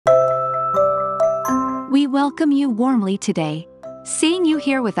welcome you warmly today. Seeing you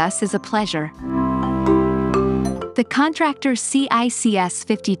here with us is a pleasure. The CONTRACTOR CICS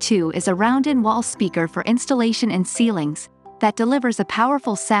 52 is a round-in-wall speaker for installation in ceilings that delivers a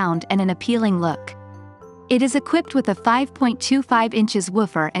powerful sound and an appealing look. It is equipped with a 5.25 inches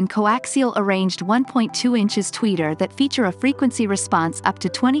woofer and coaxial arranged 1.2 inches tweeter that feature a frequency response up to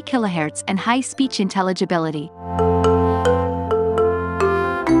 20 kHz and high speech intelligibility.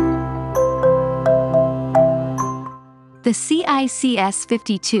 The CICS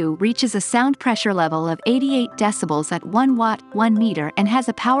 52 reaches a sound pressure level of 88 decibels at 1 watt, 1 meter and has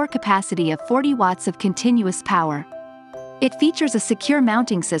a power capacity of 40 watts of continuous power. It features a secure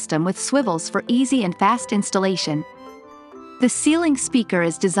mounting system with swivels for easy and fast installation. The ceiling speaker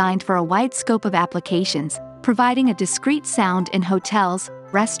is designed for a wide scope of applications, providing a discreet sound in hotels,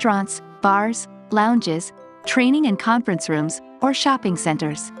 restaurants, bars, lounges, training and conference rooms, or shopping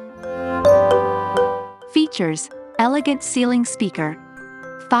centers. Features: elegant ceiling speaker,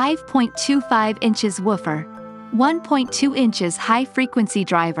 5.25 inches woofer, 1.2 inches high-frequency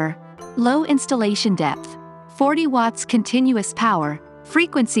driver, low installation depth, 40 watts continuous power,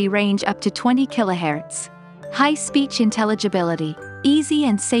 frequency range up to 20 kHz, high speech intelligibility, easy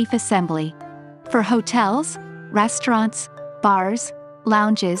and safe assembly. For hotels, restaurants, bars,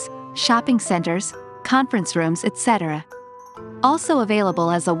 lounges, shopping centers, conference rooms, etc. Also available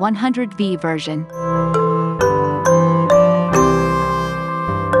as a 100V version.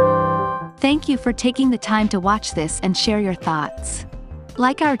 Thank you for taking the time to watch this and share your thoughts.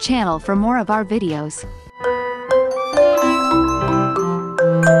 Like our channel for more of our videos.